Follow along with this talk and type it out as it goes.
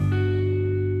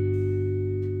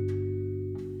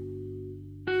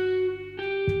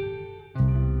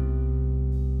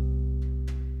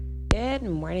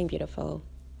beautiful.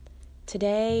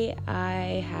 Today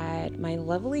I had my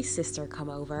lovely sister come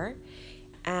over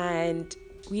and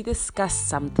we discussed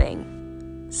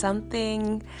something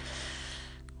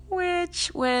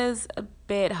which was a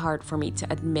bit hard for me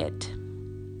to admit.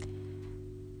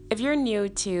 If you're new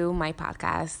to my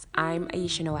podcast, I'm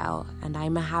Aisha Noel and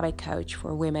I'm a habit coach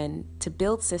for women to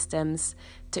build systems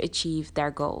to achieve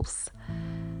their goals.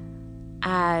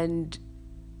 And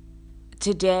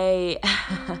today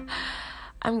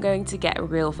I'm going to get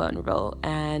real vulnerable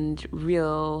and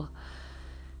really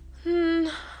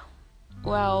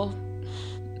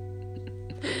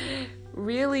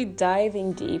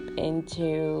diving deep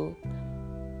into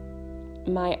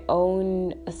my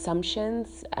own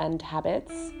assumptions and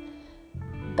habits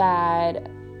that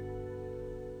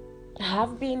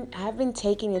have been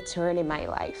taking a turn in my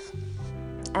life.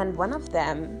 And one of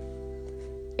them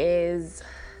is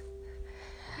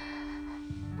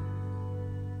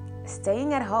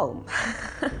staying at home.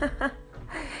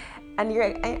 And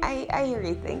I hear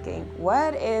you thinking,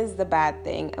 what is the bad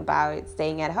thing about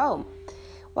staying at home?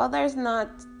 Well, there's not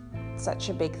such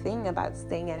a big thing about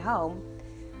staying at home.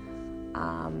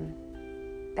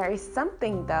 There is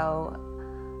something, though,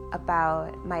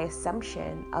 about my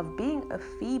assumption of being a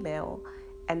female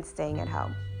and staying at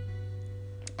home.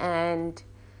 And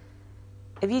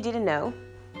if you didn't know,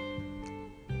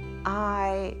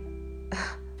 I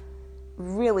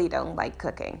really don't like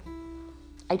cooking.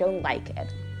 I don't like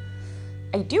it.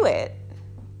 I do it,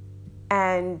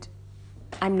 and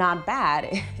I'm not bad,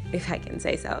 if I can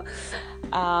say so.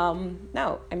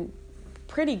 No, I'm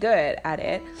pretty good at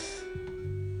it,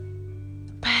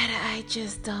 but I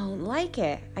just don't like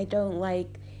it. I don't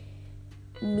like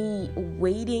me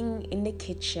waiting in the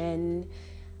kitchen,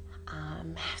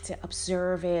 have to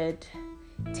observe it,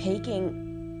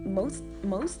 taking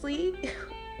mostly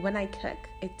when I cook,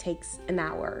 it takes an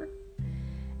hour.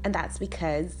 And that's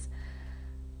because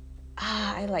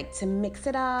I like to mix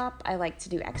it up. I like to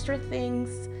do extra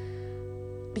things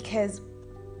because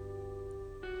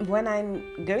when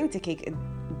I'm going to cook, it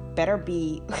better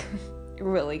be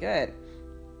really good.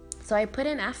 So I put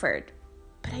in effort,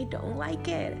 but I don't like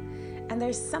it. And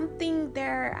there's something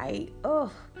there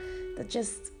that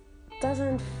just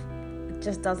doesn't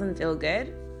feel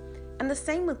good. And the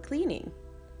same with cleaning.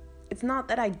 It's not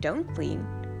that I don't clean.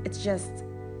 It's just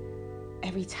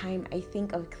every time I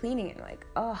think of cleaning, I'm like,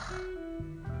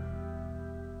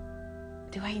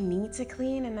 do I need to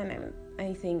clean? And then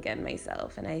I think at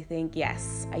myself and I think,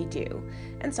 yes, I do.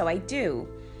 And so I do.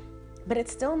 But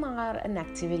it's still not an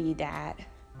activity that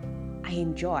I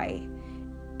enjoy.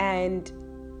 And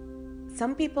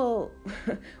some people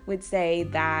would say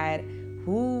that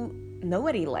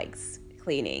nobody likes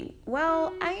cleaning.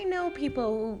 Well, I know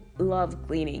people who love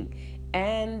cleaning,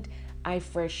 and I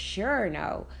for sure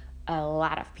know a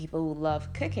lot of people who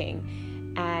love cooking.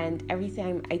 And every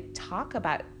time I talk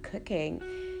about cooking,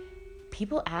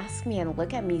 people ask me and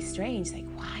look at me strange, like,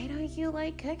 why don't you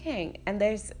like cooking? And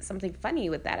there's something funny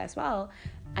with that as well.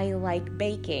 I like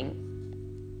baking.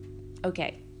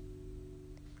 Okay.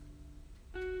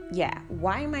 Yeah,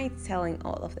 why am I telling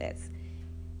all of this?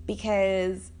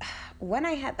 Because when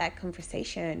I had that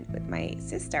conversation with my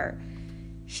sister,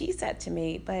 she said to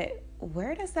me, but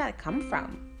where does that come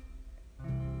from?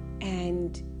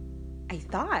 And I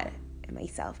thought to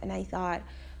myself, I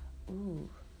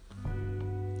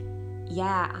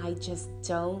just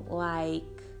don't like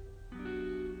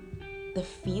the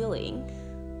feeling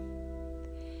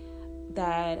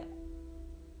that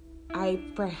I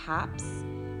perhaps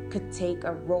could take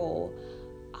a role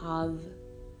of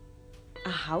a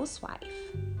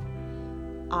housewife,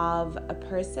 of a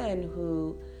person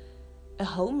a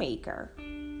homemaker.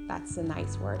 That's a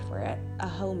nice word for it, a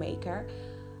homemaker.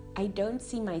 I don't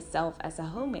see myself as a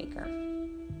homemaker.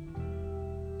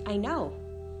 I know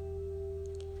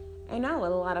a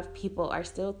lot of people are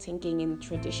still thinking in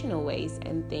traditional ways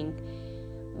and think,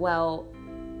 well,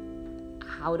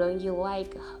 how don't you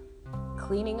like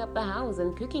cleaning up the house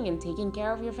and cooking and taking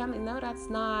care of your family? No, that's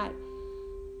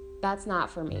not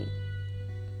for me.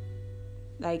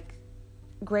 Like,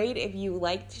 great if you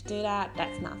like to do that,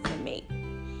 that's not for me.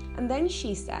 And then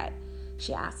she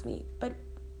asked me, but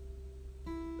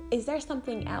is there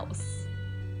something else?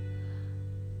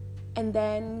 And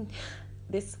then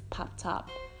this popped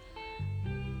up.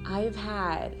 I've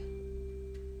had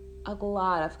a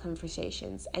lot of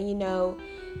conversations, and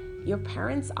your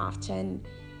parents often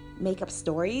make up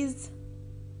stories,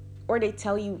 or they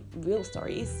tell you real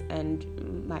stories. And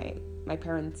my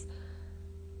parents,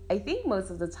 I think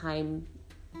most of the time,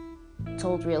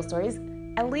 told real stories.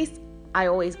 At least I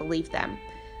always believed them.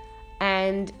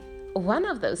 And one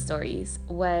of those stories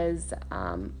was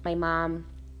my mom.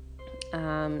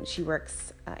 She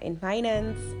works in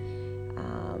finance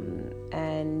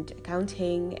and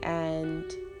accounting, and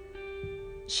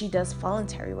she does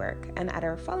voluntary work. And at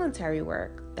her voluntary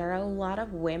work, there are a lot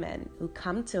of women who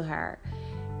come to her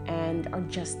and are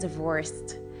just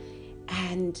divorced,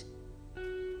 and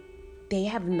they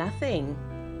have nothing.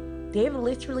 They have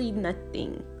literally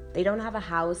nothing. They don't have a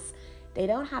house. They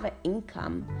don't have an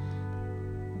income.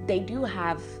 They do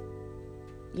have,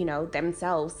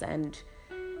 themselves and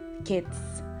kids,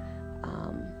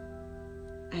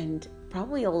 and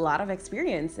probably a lot of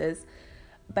experiences.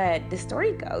 But the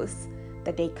story goes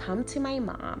that they come to my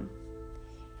mom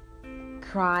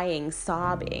crying,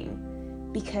 sobbing,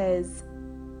 because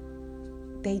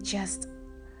they just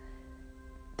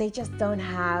don't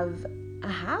have a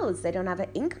house. They don't have an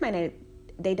income, and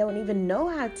they don't even know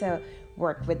how to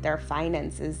work with their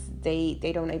finances. They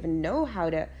don't even know how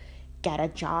to get a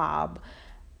job.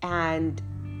 And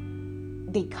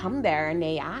they come there and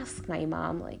they ask my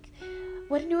mom, like,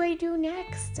 what do I do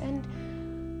next? And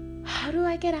how do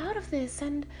I get out of this?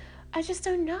 And I just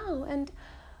don't know. And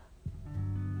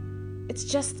it's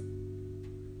just,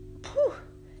 whew.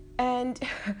 And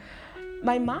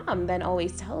my mom then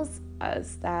always tells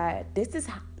us that this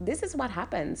is what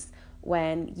happens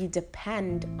when you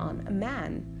depend on a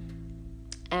man.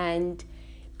 And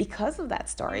because of that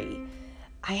story,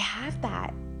 I have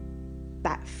that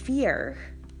fear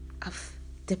of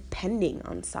depending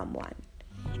on someone.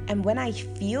 And when I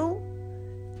feel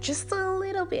just a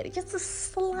little bit, just a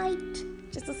slight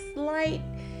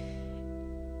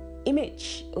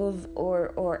image of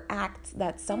or act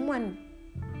that someone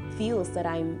feels that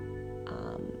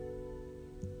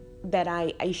that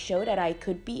I show that I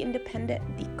could be independent,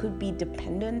 could be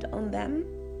dependent on them.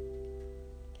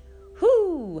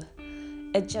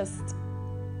 It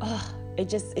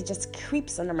just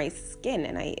creeps under my skin,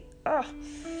 and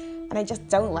I just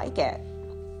don't like it.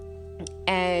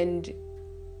 And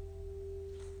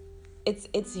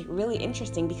it's really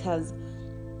interesting because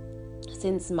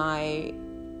since my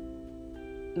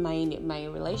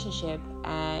relationship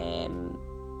and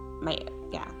my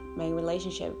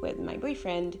relationship with my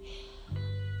boyfriend,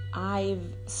 I've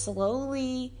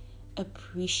slowly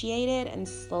appreciated and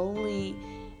slowly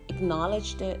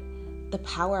acknowledged the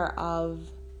power of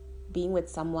being with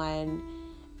someone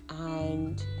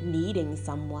and needing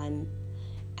someone,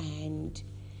 and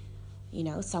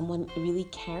someone really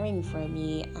caring for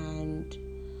me and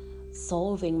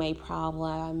solving my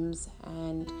problems,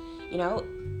 and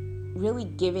really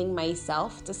giving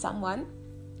myself to someone.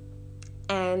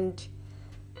 And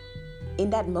in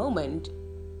that moment,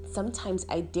 sometimes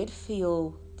I did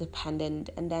feel dependent,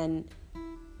 and then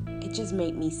it just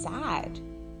made me sad.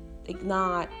 Like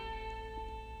not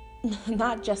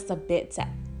just a bit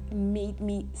sad, it made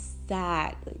me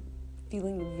sad, like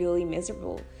feeling really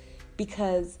miserable,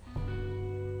 because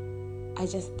I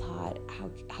just thought,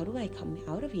 how do I come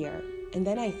out of here? And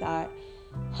then I thought,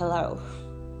 hello,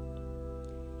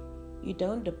 you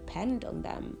don't depend on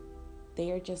them.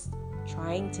 They are just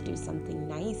trying to do something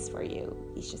nice for you.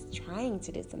 He's just trying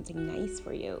to do something nice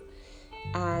for you.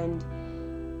 And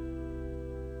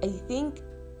I think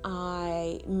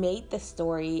I made the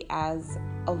story as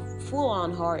a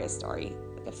full-on horror story,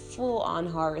 like a full-on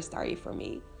horror story for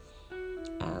me,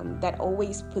 that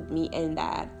always put me in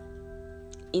that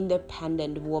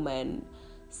independent woman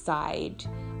side.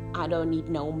 I don't need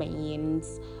no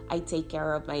means. I take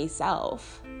care of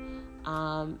myself.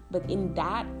 But in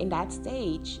that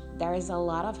stage, there is a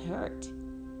lot of hurt,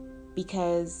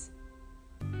 because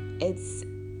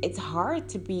it's hard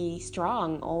to be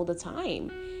strong all the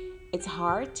time. It's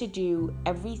hard to do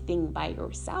everything by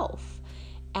yourself.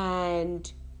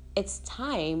 And it's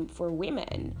time for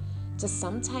women to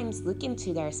sometimes look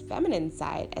into their feminine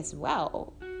side as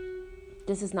well.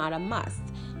 This is not a must,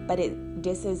 but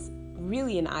this is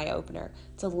really an eye-opener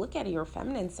to look at your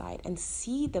feminine side and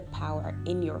see the power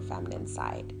in your feminine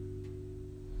side.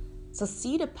 So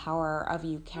see the power of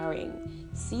you caring,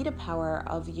 see the power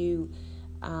of you,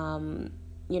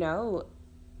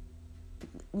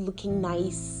 looking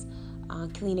nice,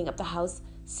 cleaning up the house.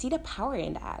 See the power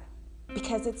in that,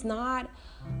 because it's not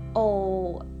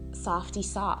all softy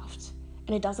soft,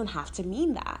 and it doesn't have to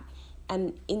mean that.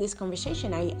 And in this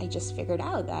conversation, I just figured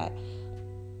out that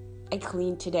I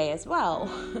cleaned today as well.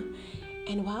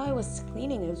 And while I was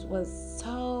cleaning, it was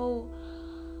so,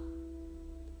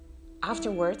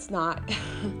 afterwards, not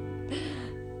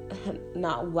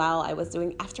while I was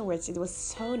doing, afterwards, it was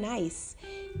so nice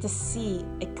to see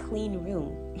a clean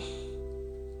room.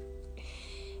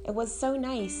 It was so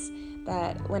nice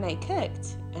that when I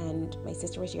cooked and my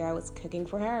sister was here, I was cooking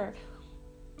for her,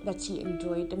 that she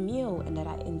enjoyed the meal and that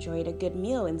I enjoyed a good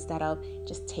meal instead of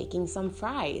just taking some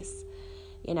fries,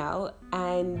 And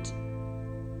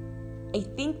I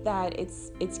think that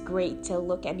it's great to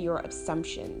look at your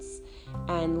assumptions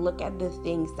and look at the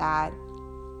things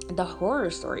the horror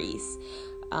stories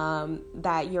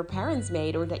that your parents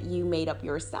made or that you made up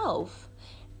yourself,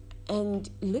 and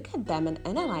look at them and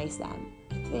analyze them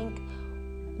and think,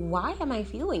 why am I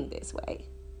feeling this way?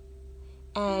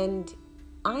 And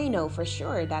I know for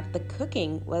sure that the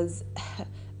cooking was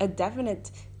a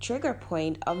definite trigger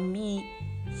point of me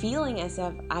feeling as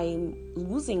if I'm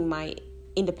losing my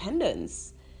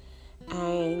independence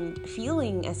and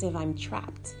feeling as if I'm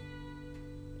trapped.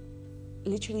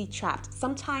 Literally trapped.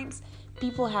 Sometimes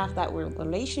people have that with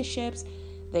relationships.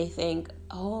 They think,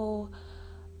 oh,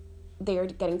 they're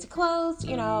getting too close,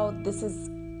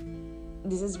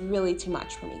 this is really too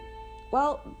much for me.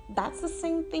 Well, that's the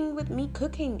same thing with me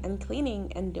cooking and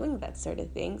cleaning and doing that sort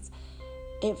of things.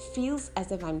 It feels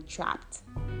as if I'm trapped,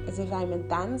 as if I'm a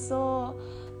damsel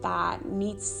that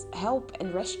needs help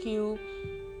and rescue.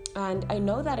 And I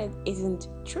know that it isn't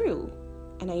true.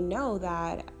 And I know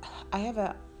that I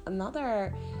have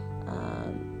another,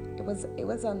 it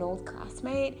was an old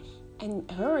classmate, and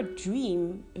her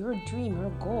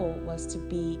goal was to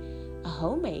be a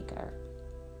homemaker.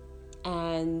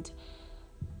 And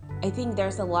I think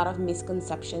there's a lot of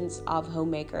misconceptions of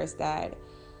homemakers that,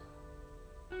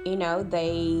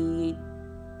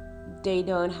 they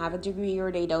don't have a degree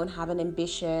or they don't have an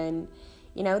ambition.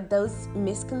 Those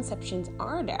misconceptions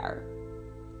are there.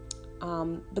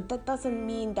 But that doesn't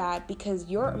mean that because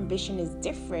your ambition is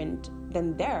different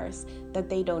than theirs, that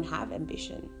they don't have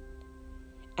ambition.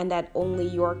 And that only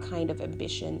your kind of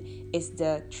ambition is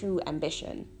the true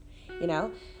ambition.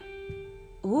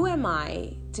 Who am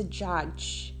I to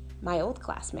judge my old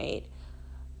classmate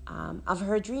of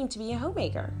her dream to be a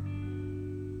homemaker?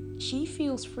 She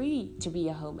feels free to be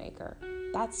a homemaker.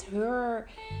 That's her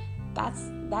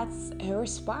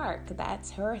spark.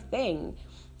 That's her thing.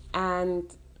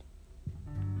 And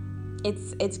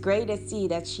it's great to see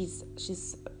that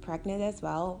she's pregnant as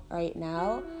well right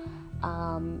now.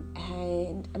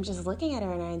 And I'm just looking at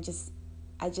her and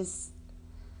I just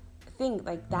think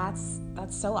like that's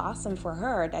so awesome for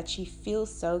her that she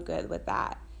feels so good with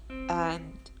that.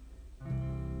 And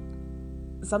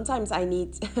sometimes I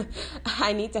need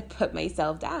to put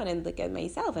myself down and look at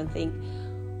myself and think,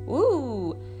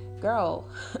 ooh, girl,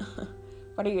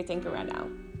 what are you thinking right now?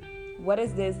 What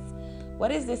is this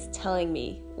telling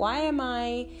me? Why am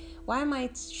I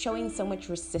showing so much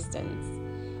resistance?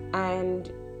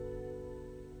 And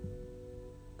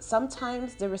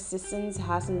sometimes the resistance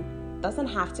doesn't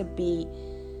have to be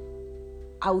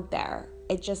out there.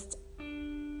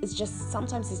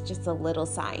 Sometimes it's just a little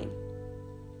sign.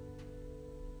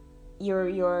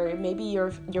 Maybe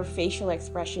your facial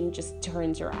expression just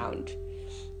turns around.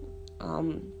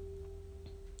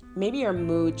 Maybe your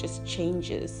mood just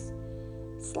changes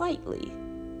slightly,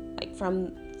 like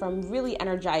from really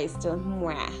energized to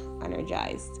mwah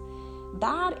energized.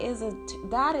 That is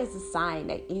a sign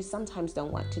that you sometimes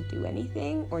don't want to do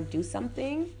anything or do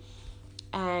something.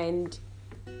 And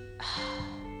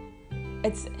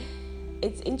it's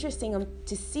interesting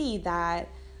to see that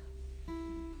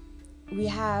we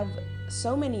have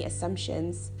so many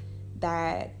assumptions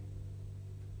that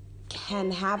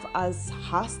can have us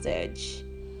hostage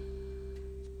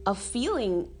of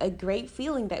feeling a great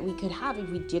feeling that we could have if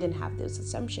we didn't have those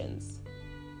assumptions.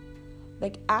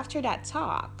 Like after that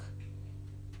talk,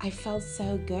 I felt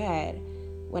so good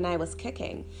when I was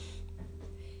cooking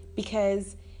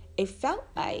because it felt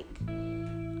like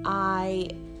I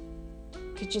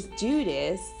could just do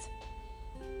this,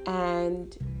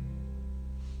 and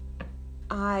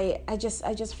I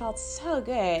just felt so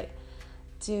good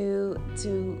to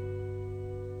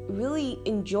really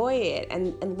enjoy it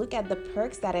and look at the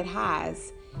perks that it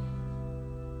has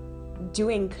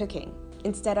doing cooking,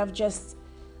 instead of just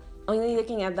only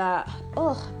looking at I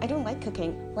don't like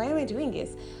cooking. Why am I doing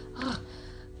this?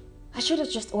 I should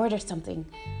have just ordered something.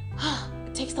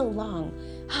 It takes so long.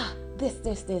 This,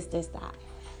 that.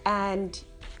 And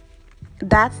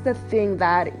that's the thing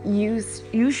that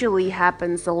usually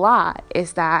happens a lot,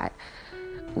 is that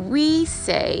we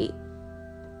say,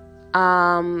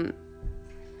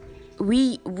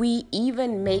 we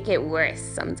even make it worse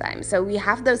sometimes. So we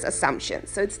have those assumptions.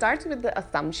 So it starts with the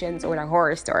assumptions or the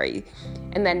horror story,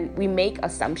 and then we make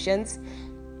assumptions,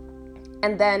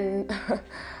 and then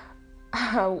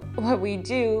what we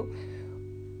do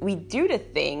the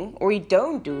thing, or we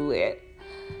don't do it,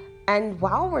 and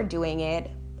while we're doing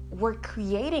it, we're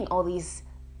creating all these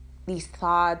these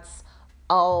thoughts.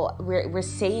 Oh, we're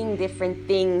saying different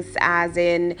things, as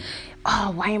in,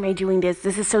 oh, why am I doing this?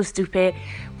 This is so stupid.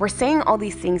 We're saying all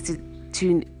these things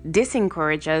to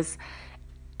disencourage us.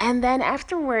 And then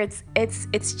afterwards,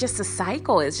 it's just a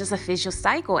cycle. It's just a vicious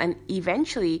cycle. And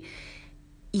eventually,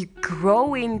 you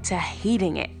grow into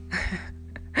hating it.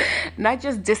 Not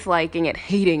just disliking it,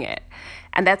 hating it.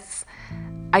 And that's,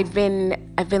 I've been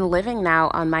living now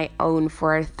on my own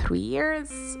for 3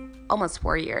 years, almost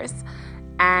 4 years.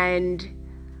 And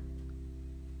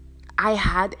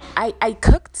I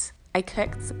cooked,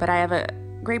 but I have a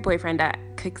great boyfriend that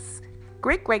cooks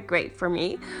great for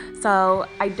me. So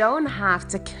I don't have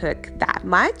to cook that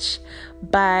much,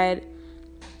 but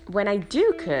when I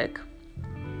do cook,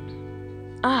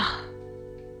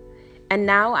 and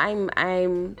now I'm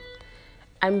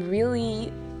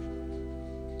really,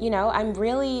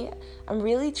 I'm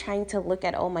really trying to look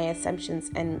at all my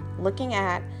assumptions and looking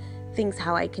at things,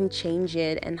 how I can change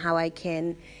it and how I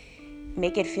can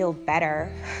make it feel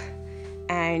better.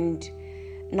 And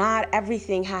not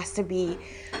everything has to be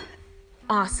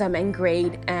awesome and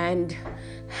great and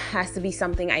has to be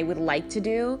something I would like to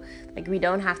do. Like, we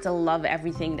don't have to love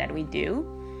everything that we do,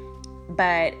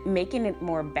 but making it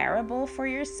more bearable for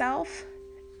yourself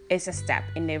is a step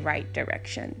in the right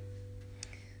direction.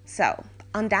 So,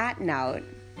 on that note,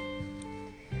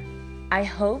 I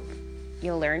hope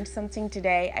you learned something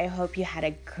today. I hope you had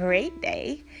a great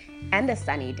day and a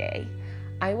sunny day.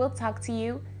 I will talk to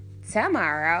you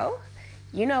tomorrow.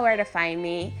 You know where to find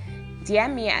me.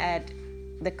 DM me at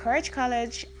The Courage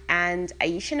College and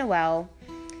Aisha Noel.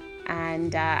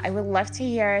 And I would love to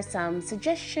hear some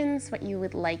suggestions, what you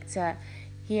would like to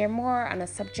hear more on a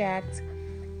subject.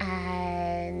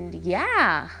 And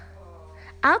yeah,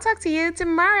 I'll talk to you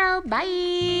tomorrow.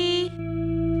 Bye.